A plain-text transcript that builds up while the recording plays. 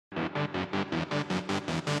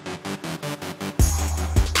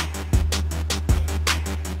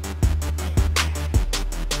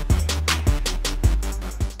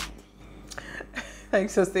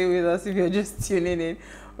Thanks for staying with us. If you're just tuning in,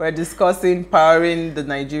 we're discussing powering the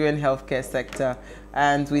Nigerian healthcare sector,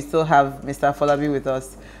 and we still have Mr. Afolabi with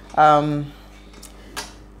us.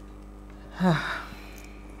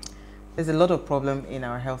 There's a lot of problem in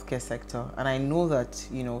our healthcare sector, and I know that,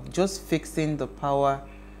 you know, just fixing the power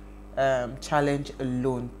challenge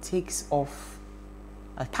alone takes off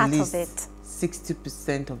at part least of it.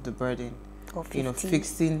 60% of the burden. Or 50. You know,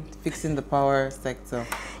 fixing the power sector.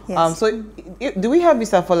 Yes. So do we have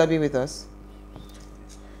Mr. Afolabi with us?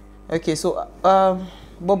 Okay, so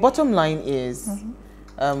but bottom line is,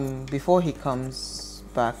 before he comes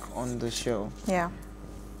back on the show, Yeah.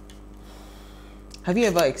 have you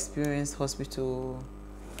ever experienced hospital?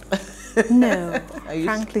 No,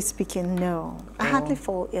 frankly speaking, no. I hardly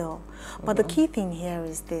fall ill. But the key thing here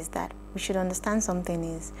is this, that we should understand something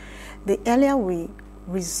is, the earlier we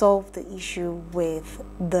resolve the issue with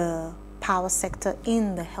the power sector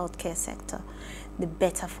in the healthcare sector, the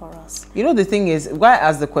better for us. You know, the thing is, why I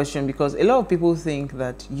ask the question, because a lot of people think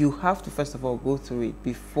that you have to first of all go through it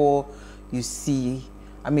before you see,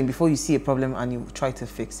 before you see a problem and you try to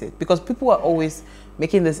fix it. Because people are always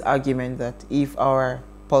making this argument that if our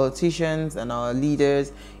politicians and our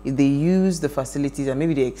leaders, if they use the facilities and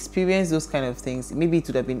maybe they experience those kind of things, maybe it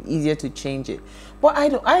would have been easier to change it. But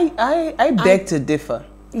I beg to differ.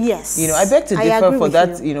 Yes. You know, I beg to differ for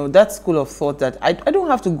that, you know, that school of thought that I don't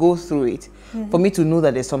have to go through it for me to know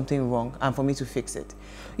that there's something wrong and for me to fix it.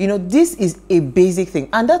 You know, this is a basic thing.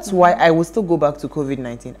 And that's why I will still go back to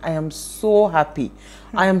COVID-19. I am so happy.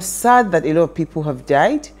 I am sad that a lot of people have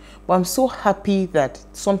died, but I'm so happy that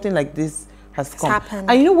something like this has come. Happened.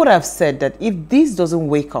 And you know what I've said, that if this doesn't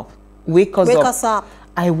wake us up,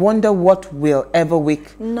 I wonder what will ever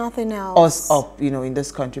wake us up, you know, in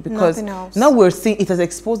this country. Because now we're seeing it has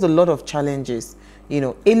exposed a lot of challenges, you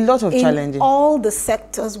know, a lot of challenges. In all the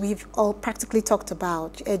sectors we've all practically talked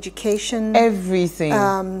about, education, everything,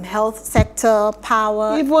 health sector,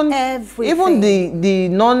 power, everything. Even the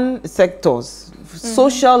non-sectors,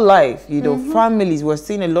 social life, you know, families, we're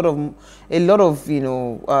seeing a lot of you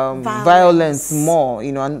know, violence more,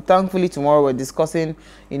 you know, and thankfully tomorrow we're discussing,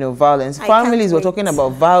 you know, violence. Families, we're talking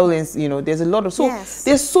about violence, you know, there's a lot of,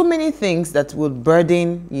 there's so many things that will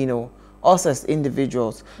burden, you know, us as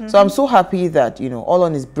individuals. So I'm so happy that, you know,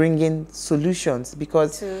 Olon is bringing solutions,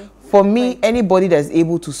 because for me, anybody that's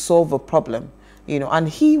able to solve a problem, you know, and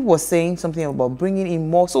he was saying something about bringing in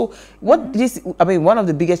more. So what one of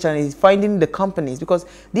the biggest challenges is finding the companies, because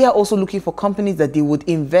they are also looking for companies that they would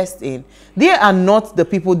invest in. They are not the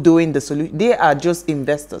people doing the solution. They are just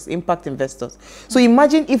investors, impact investors. So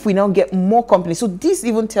imagine if we now get more companies. So this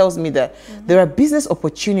even tells me that there are business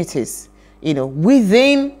opportunities, you know,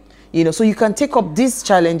 within, you know, so you can take up these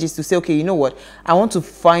challenges to say, okay, you know what, I want to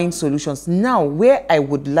find solutions. Now, where I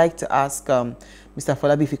would like to ask Mr.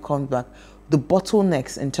 Afolabi, if he comes back, the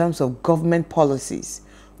bottlenecks in terms of government policies,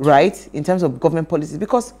 right? In terms of government policies,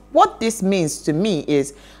 because what this means to me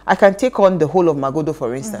is I can take on the whole of Magodo,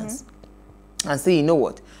 for instance, and say, you know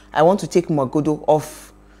what, I want to take Magodo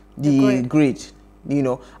off the grid, you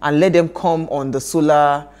know, and let them come on the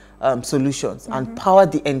solar solutions and power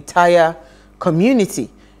the entire community,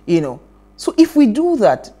 you know. So if we do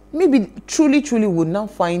that, maybe truly would now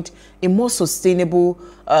find a more sustainable,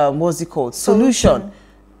 what's it called, solution.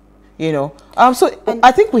 You know, so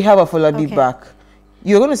I think we have Afolabi back.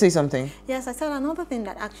 You're going to say something? Yes, I said another thing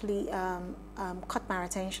that actually caught my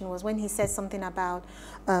attention was when he said something about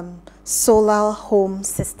solar home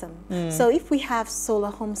system. So if we have solar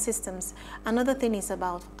home systems, another thing is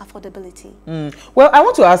about affordability. Well, I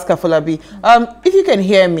want to ask Afolabi, if you can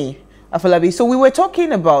hear me, Afolabi. So we were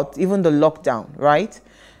talking about even the lockdown, right?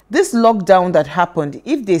 This lockdown that happened,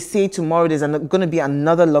 if they say tomorrow there's going to be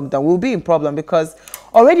another lockdown, we'll be in problem, because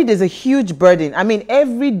already there's a huge burden. I mean,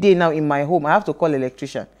 every day now in my home, I have to call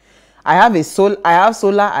electrician. I have solar, I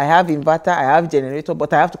have inverter, I have generator,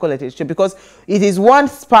 but I have to call electrician, because it is one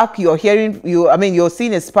spark you're hearing, you're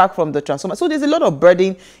seeing a spark from the transformer. So there's a lot of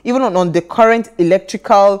burden, even on the current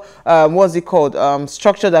electrical,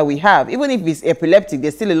 structure that we have. Even if it's epileptic,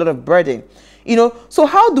 there's still a lot of burden. You know, so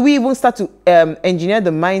how do we even start to engineer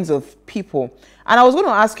the minds of people? And I was going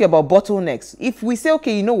to ask you about bottlenecks. If we say,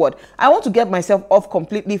 okay, you know what, I want to get myself off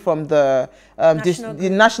completely from the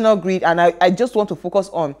national grid, and I just want to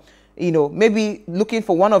focus on, you know, maybe looking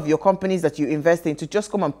for one of your companies that you invest in to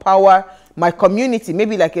just come and power my community,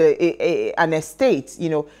 maybe like an estate, you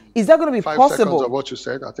know, is that going to be possible? 5 seconds of what you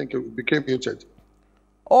said, I think it became muted.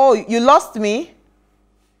 Oh, you lost me?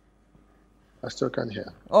 I still can't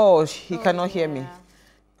hear. Oh, he cannot hear me.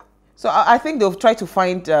 So I think they'll try to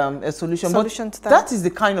find a solution. But to that. That is the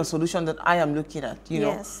kind of solution that I am looking at, you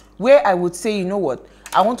know, where I would say, you know what,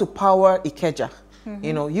 I want to power Ikeja.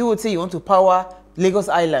 You know, you would say you want to power Lagos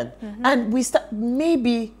Island. And we start,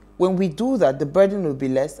 maybe when we do that, the burden will be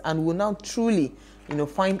less, and we'll now truly, you know,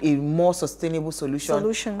 find a more sustainable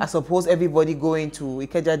solution. As opposed everybody going to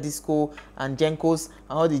Ikeja Disco and Jenkos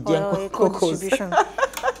and all the Jenkos.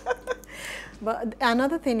 But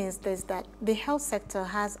another thing is this, that the health sector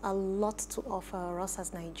has a lot to offer us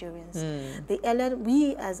as Nigerians. The earlier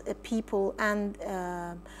we as a people and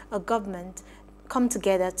a government come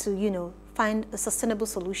together to, you know, find a sustainable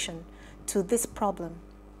solution to this problem,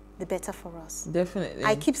 the better for us. Definitely.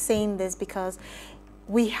 I keep saying this because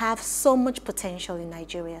we have so much potential in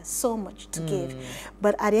Nigeria, so much to give.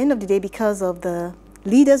 But at the end of the day, because of the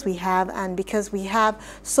leaders we have, and because we have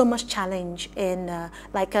so much challenge in,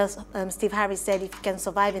 like as Steve Harris said, if you can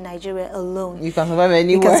survive in Nigeria alone, you can survive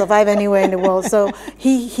anywhere. You can survive anywhere in the world. So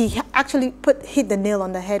he actually hit the nail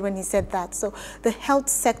on the head when he said that. So the health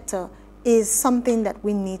sector is something that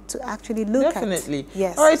we need to actually look at. Definitely.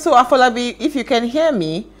 Yes. All right, so Afolabi, if you can hear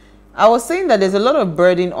me, I was saying that there's a lot of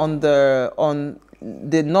burden on the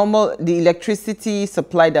electricity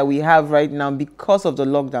supply that we have right now because of the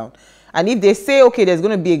lockdown. And if they say, okay, there's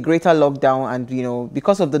going to be a greater lockdown, and, you know,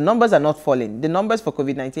 because of the numbers are not falling, the numbers for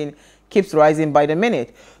COVID-19 keeps rising by the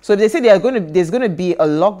minute. So they say there's going to be a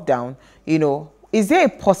lockdown, you know. Is there a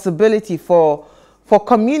possibility for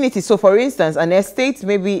communities? So, for instance, an estate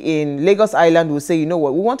maybe in Lagos Island will say, you know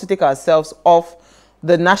what, we want to take ourselves off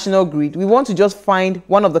the national grid. We want to just find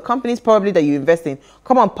one of the companies probably that you invest in,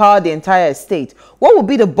 come and power the entire estate. What would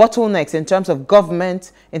be the bottlenecks in terms of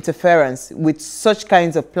government interference with such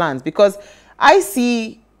kinds of plans? Because I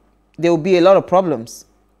see there will be a lot of problems.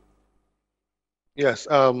 Yes.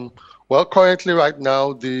 Well, currently right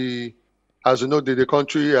now, as you know, the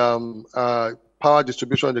country power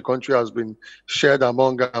distribution in the country has been shared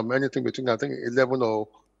among anything between, I think, 11 or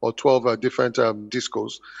 12 different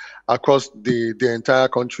discos across the entire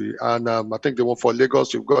country. And I think the one for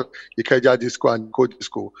Lagos, you've got Ikeja Disco and Co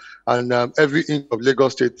Disco. And every inch of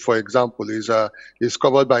Lagos State, for example, is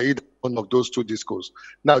covered by either one of those two discos.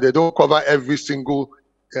 Now, they don't cover every single,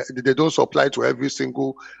 they don't supply to every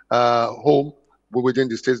single home within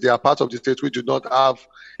the states. They are part of the states which do not have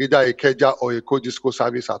either a Ikeja or a Co Disco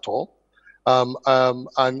service at all. And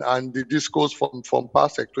the discos from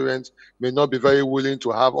past experience may not be very willing to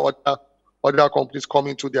have other companies come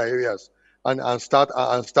into their areas and start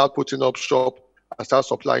putting up shop and start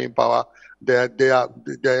supplying power. There are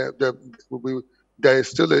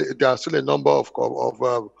still a number of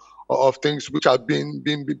things which are being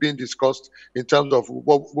discussed in terms of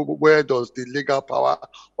where does the legal power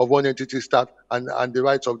of one entity start and the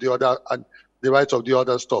rights of the other and the rights of the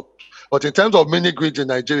other stop. But in terms of mini grids in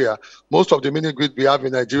Nigeria, most of the mini grids we have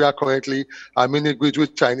in Nigeria currently are mini grids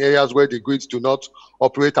which are in areas where the grids do not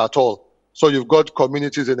operate at all. So you've got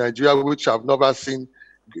communities in Nigeria which have never seen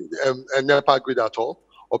a NEPA grid at all,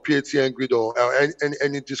 or PATN grid, or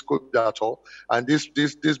any disco grid at all. And these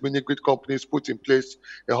mini grid companies put in place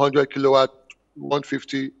 100 kilowatt,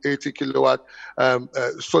 150, 80 kilowatt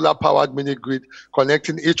solar powered mini grid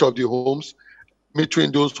connecting each of the homes,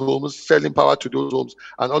 metering those homes, selling power to those homes,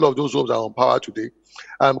 and all of those homes are on power today.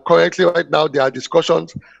 Currently, right now, there are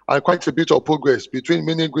discussions and quite a bit of progress between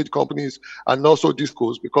mini grid companies and also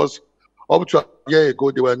discos, because up to a year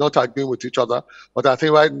ago, they were not agreeing with each other. But I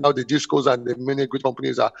think right now, the discos and the mini grid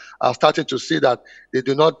companies are starting to see that they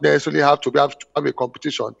do not necessarily have to have a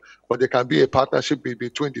competition, but there can be a partnership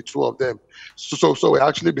between the two of them. So we're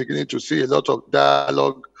actually beginning to see a lot of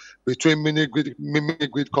dialogue between mini grid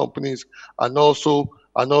companies and also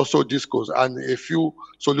discos, and a few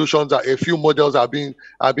solutions, a few models are being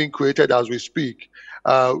created as we speak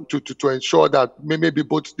to ensure that maybe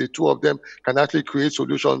both the two of them can actually create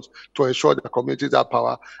solutions to ensure that communities have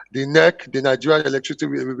power. The NEC, the Nigerian Electricity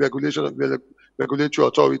Regulatory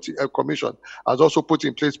Authority Commission, has also put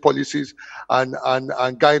in place policies and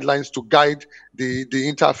guidelines to guide the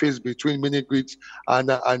interface between mini grids and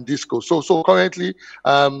discos. So currently,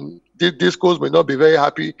 the discos may not be very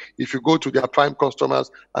happy if you go to their prime customers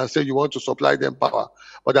and say you want to supply them power.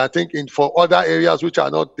 But I think for other areas which are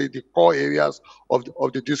not the core areas of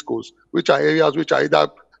the discos, which are areas which are either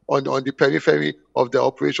on the periphery of the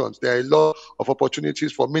operations, there are a lot of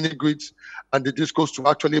opportunities for mini grids and the discos to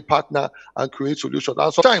actually partner and create solutions.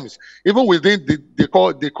 And sometimes, even within the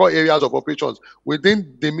core areas of operations,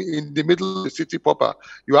 in the middle of the city proper,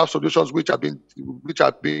 you have solutions which are being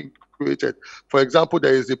created. For example,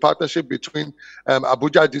 there is the partnership between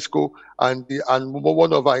Abuja Disco and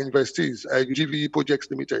one of our investees, GVE Projects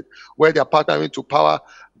Limited, where they are partnering to power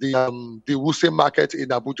the Wuse market in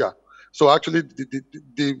Abuja. So actually,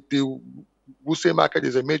 the Wuse market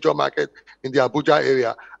is a major market in the Abuja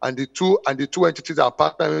area, and the two entities are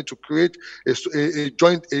partnering to create a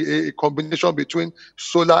joint combination between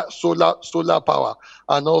solar power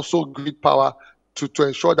and also grid power to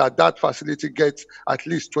ensure that that facility gets at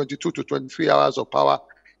least 22 to 23 hours of power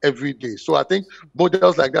every day. So I think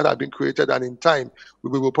models like that have been created, and in time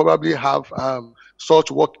we will probably have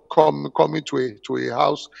such work coming to a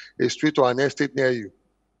house, a street, or an estate near you.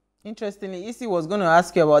 Interestingly, Isi was going to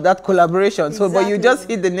ask you about that collaboration. Exactly. So, but you just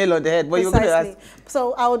hit the nail on the head. But you're going to ask.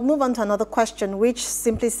 So I would move on to another question, which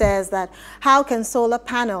simply says that how can solar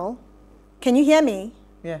panel? Can you hear me?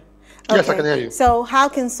 Yeah. Okay. Yes, I can hear you. So how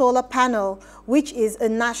can solar panel, which is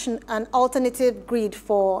an alternative grid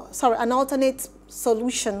an alternate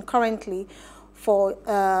solution currently for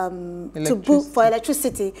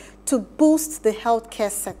electricity to boost the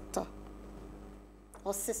healthcare sector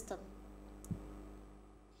or system?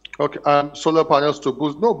 Okay, solar panels to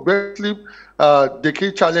boost. No, basically, the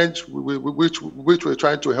key challenge which we're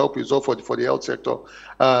trying to help resolve for the health sector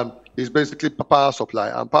is basically power supply,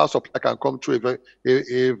 and power supply can come through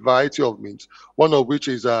a variety of means. One of which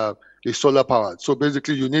is solar power. So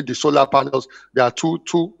basically, you need the solar panels. There are two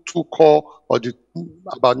core, or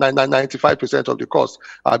about 95% of the cost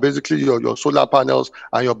are basically your solar panels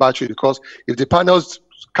and your battery. Because if the panels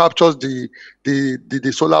captures the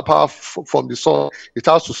solar power from the sun, it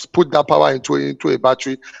has to put that power into a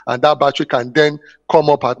battery, and that battery can then come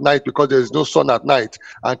up at night because there is no sun at night,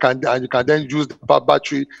 and you can then use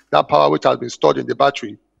that power which has been stored in the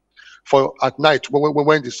battery for at night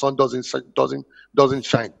when the sun doesn't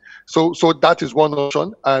shine. So that is one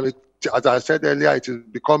option. As I said earlier, it is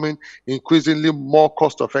becoming increasingly more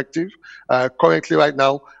cost effective. Currently, right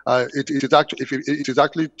now, it is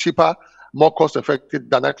actually cheaper, more cost effective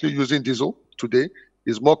than actually using diesel today.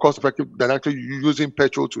 Is more cost effective than actually using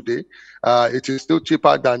petrol today. It is still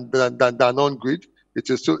cheaper than on-grid. It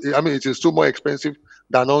is still more expensive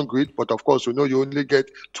than on-grid, but of course, you only get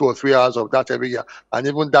 2 or 3 hours of that every year, and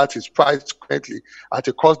even that is priced currently at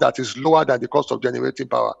a cost that is lower than the cost of generating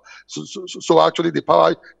power. So actually,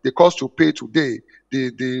 the cost you pay today,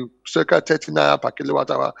 the circa 30 naira per kilowatt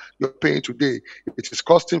hour you're paying today, it is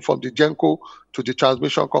costing from the Genco to the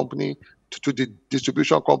transmission company to the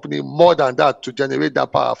distribution company more than that to generate that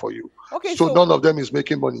power for you. Okay, so none of them is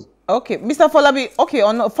making money. Okay, Mr. Afolabi, okay,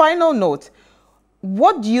 on a final note,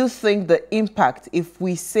 what do you think the impact, if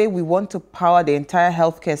we say we want to power the entire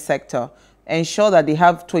healthcare sector, ensure that they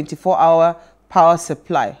have 24-hour power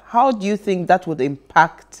supply, how do you think that would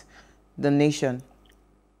impact the nation?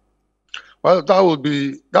 Well, that would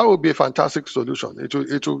be a fantastic solution. It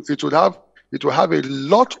will have a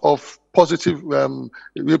lot of positive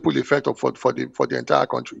ripple effect for the entire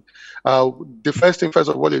country. The first thing, first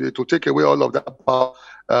of all, is to take away all of that power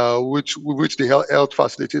which the health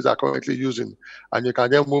facilities are currently using, and you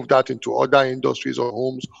can then move that into other industries or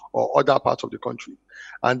homes or other parts of the country.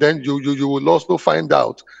 And then you will also find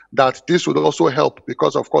out that this will also help,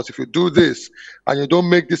 because of course, if you do this and you don't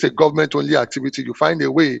make this a government-only activity, you find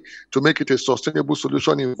a way to make it a sustainable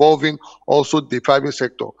solution involving also the private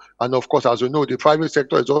sector. And of course, as you know, the private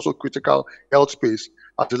sector is also critical health space,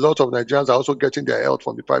 as a lot of Nigerians are also getting their health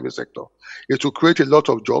from the private sector. It will create a lot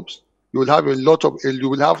of jobs. You will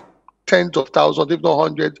have tens of thousands, if not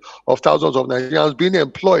hundreds of thousands of Nigerians being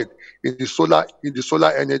employed in the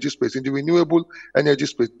solar energy space, in the renewable energy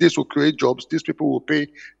space. This will create jobs. These people will pay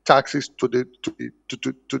taxes to the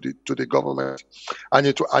government, and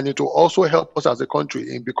it will also help us as a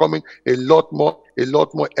country in becoming a lot more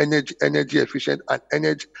energy efficient and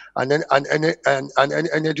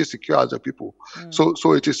energy secure as a people.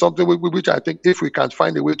 So it is something which I think, if we can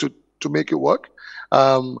find a way to make it work.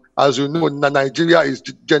 As you know, Nigeria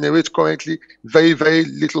generates currently very, very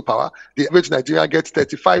little power. The average Nigerian gets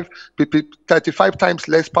 35 times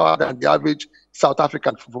less power than the average South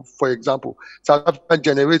African, for example. South Africa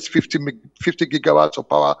generates 50 gigawatts of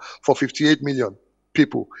power for 58 million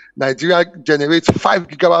people. Nigeria generates 5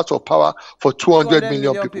 gigawatts of power for 200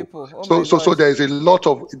 million people. Oh, so there's a lot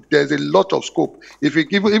of scope.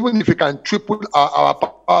 Even if we can triple our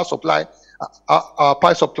power supply, our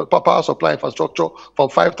power supply infrastructure from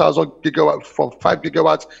 5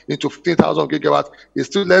 gigawatts into 15,000 gigawatts is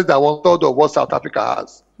still less than 1/3 of what South Africa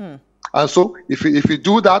has. And so if we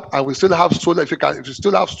do that and we still have solar, if you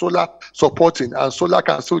still have solar supporting, and solar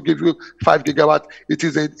can still give you 5 gigawatts, it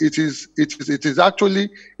is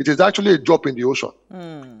actually a drop in the ocean.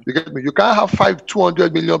 You get me? You can't have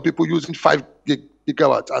 200 million people using 5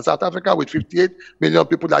 gigawatts, and South Africa with 58 million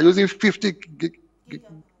people are using 50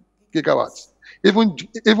 gigawatts. Even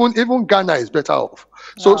Ghana is better off.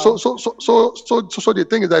 So the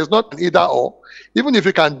thing is that it's not an either or. Even if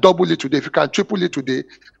you can double it today, if you can triple it today,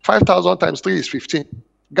 5,000 times 3 is 15.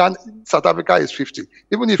 South Africa is 50.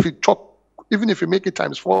 Even if you make it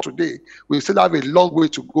times 4 today, we still have a long way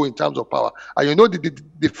to go in terms of power. And you know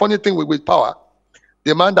the funny thing with power,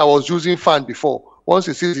 the man that was using fan before, once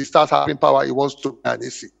he sees he starts having power, he wants to buy an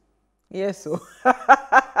AC. Yes, so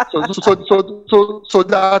that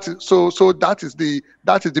is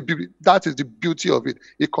the beauty of it.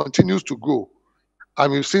 It continues to grow,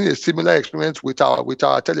 and we've seen a similar experience with our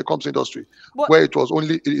telecoms industry, where it was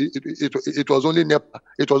only NEPA,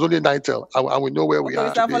 it was only Nitel, and we know where we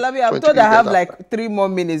are. Mr. Afolabi, I'm told I have like 3 more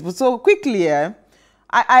minutes, but so quickly,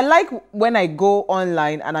 I like when I go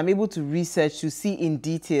online and I'm able to research to see in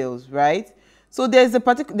details, right? So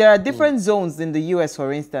there are different zones in the US,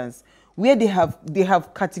 for instance, where they have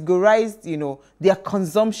categorized, you know, their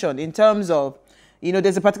consumption in terms of, you know,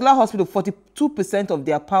 there's a particular hospital, 42% of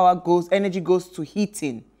their energy goes to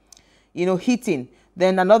heating, you know, heating.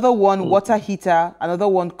 Then another one, water heater, another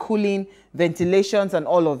one, cooling, ventilations, and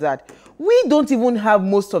all of that. We don't even have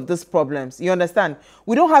most of these problems, you understand?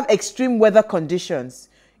 We don't have extreme weather conditions,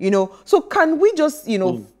 you know. So can we just, you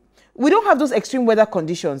know, we don't have those extreme weather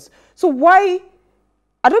conditions. So why,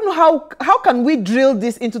 I don't know how can we drill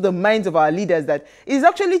this into the minds of our leaders that it's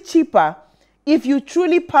actually cheaper if you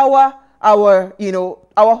truly power our, you know,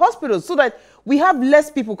 our hospitals so that we have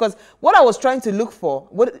less people. Because what I was trying to look for,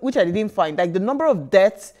 which I didn't find, like the number of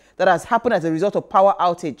deaths that has happened as a result of power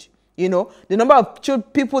outage, you know, the number of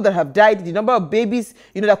people that have died, the number of babies,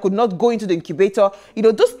 you know, that could not go into the incubator, you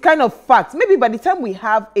know, those kind of facts. Maybe by the time we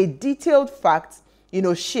have a detailed fact, you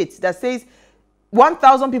know, shit that says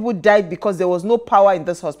 1,000 people died because there was no power in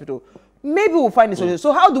this hospital, maybe we'll find a solution.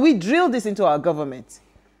 So how do we drill this into our government?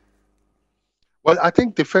 Well, I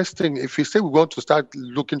think the first thing, if we say we want to start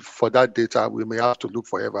looking for that data, we may have to look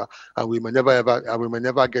forever, and we may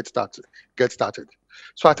never get started.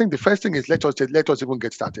 So I think the first thing is let us even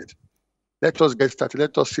get started. Let us get started.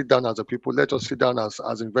 Let us sit down as a people. Let us sit down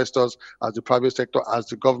as investors, as the private sector, as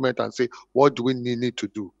the government, and say, what do we need to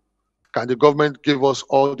do? Can the government give us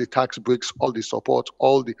all the tax breaks, all the support,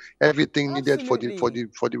 everything needed for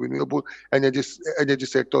the renewable energy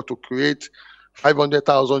sector to create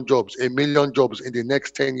 500,000 jobs, 1 million jobs in the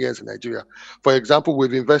next 10 years in Nigeria? For example,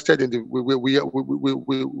 we've invested in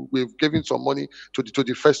we've given some money to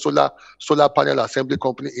the first solar panel assembly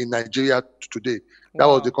company in Nigeria today. That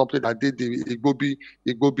was the company that did the Igbobi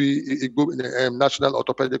National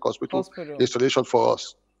Orthopedic Hospital installation for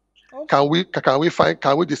us. Okay. Can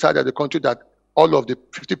we decide as a country that all of the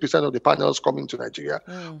 50% of the panels coming to Nigeria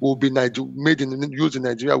will be used in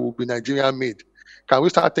Nigeria, will be Nigerian made? Can we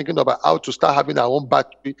start thinking about how to start having our own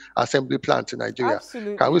battery assembly plant in Nigeria?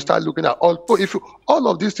 Absolutely. Can we start looking at all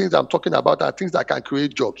of these things I'm talking about are things that can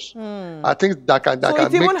create jobs, are things that can make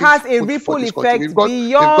things. So it even has a ripple effect we've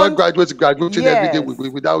got graduates graduating every day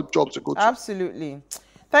without jobs to go to. Absolutely.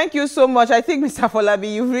 Thank you so much. I think, Mr.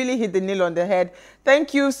 Afolabi, you really hit the nail on the head.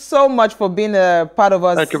 Thank you so much for being a part of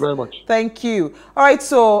us. Thank you very much. Thank you. All right,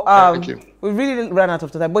 so thank you. We really ran out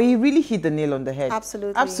of time, but he really hit the nail on the head.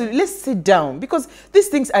 Absolutely. Absolutely. Let's sit down, because these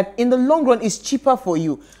things, in the long run, is cheaper for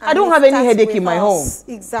you. And I don't have any headache in my home.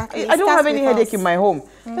 Exactly. I don't have any headache in my home.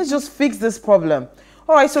 Let's just fix this problem.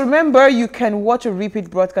 All right, so remember, you can watch a repeat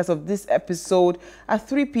broadcast of this episode at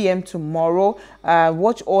 3 p.m. tomorrow.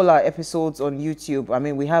 Watch all our episodes on YouTube. I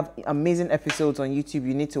mean, we have amazing episodes on YouTube.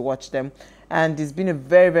 You need to watch them. And it's been a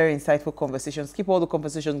very, very insightful conversation. Keep all the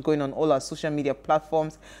conversations going on all our social media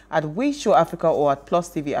platforms at We Show Africa or at Plus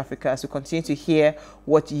TV Africa as we continue to hear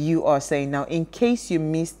what you are saying. Now, in case you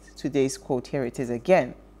missed today's quote, here it is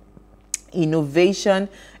again. Innovation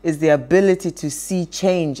is the ability to see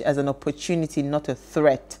change as an opportunity, not a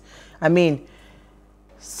threat. I mean,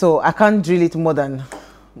 so I can't drill it more than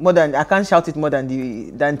I can't shout it more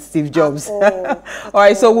than Steve Jobs. All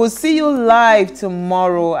right, so we'll see you live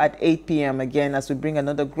tomorrow at 8 p.m. again as we bring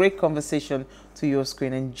another great conversation to your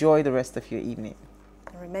screen. Enjoy the rest of your evening.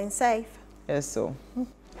 Remain safe. Yes, so.